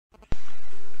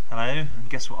Hello, and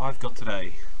guess what I've got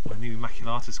today? My new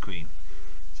Maculatus queen.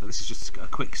 So this is just a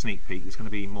quick sneak peek. There's going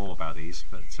to be more about these,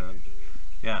 but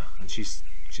yeah, and she's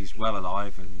well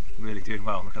alive and really doing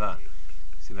well. Look at that.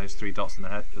 See those 3 dots in the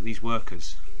head? But these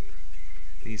workers,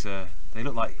 they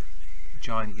look like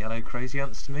giant yellow crazy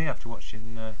ants to me after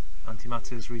watching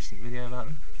Antimatter's recent video about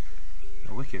them.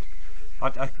 They're wicked.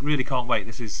 I really can't wait.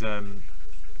 This is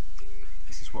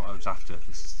what I was after.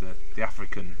 This is the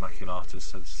African Maculatus.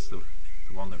 So this is the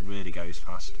one that really goes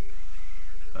fast.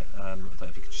 But I don't know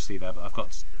if you can just see there, but I've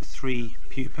got 3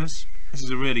 pupas. This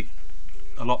is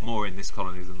a lot more in this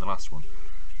colony than the last one.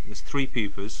 There's 3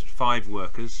 pupas, 5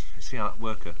 workers. You see how that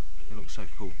worker? They look so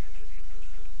cool.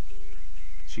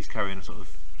 She's carrying a sort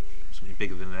of something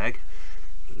bigger than an egg.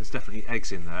 But there's definitely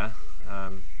eggs in there.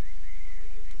 I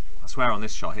swear on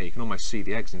this shot here, you can almost see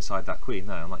the eggs inside that queen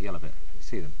there on that yellow bit. You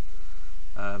see them?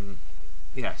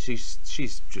 Yeah, she's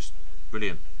just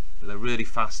brilliant. They're really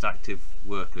fast, active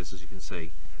workers, as you can see,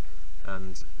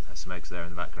 and there's some eggs there in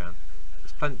the background.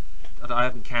 There's plenty. I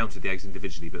haven't counted the eggs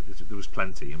individually, but there was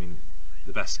plenty. I mean,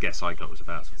 the best guess I got was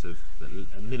about sort of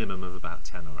a minimum of about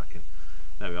 10, I reckon.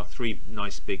 There we are, 3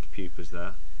 nice big pupas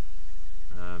there.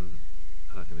 I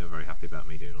don't think they were very happy about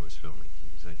me doing all this filming.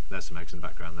 You can see there's some eggs in the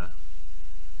background there,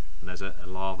 and there's a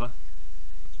larva.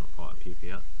 That's not quite a pupa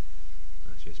yet.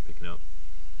 There she is, picking up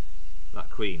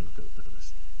that queen. Look at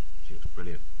this. She looks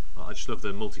brilliant. I just love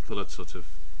the multicoloured sort of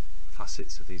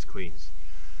facets of these queens.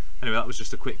 Anyway, that was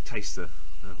just a quick taster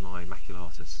of my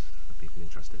Maculatus for people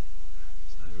interested.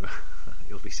 So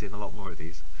you'll be seeing a lot more of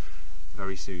these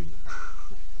very soon.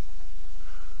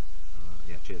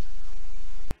 Yeah, cheers.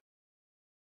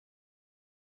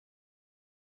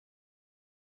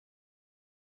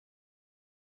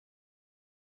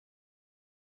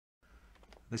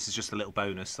 This is just a little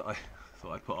bonus that I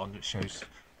thought I'd put on. It shows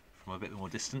from a bit more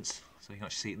distance, so you can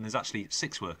actually see it. And there's actually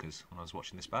 6 workers when I was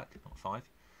watching this back, not 5.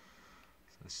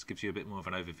 So this gives you a bit more of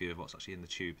an overview of what's actually in the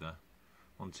tube there.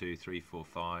 1, 2, 3, 4,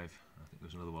 5. I think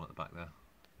there's another one at the back there.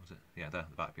 Was it? Yeah, there at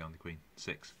the back behind the queen.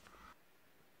 6.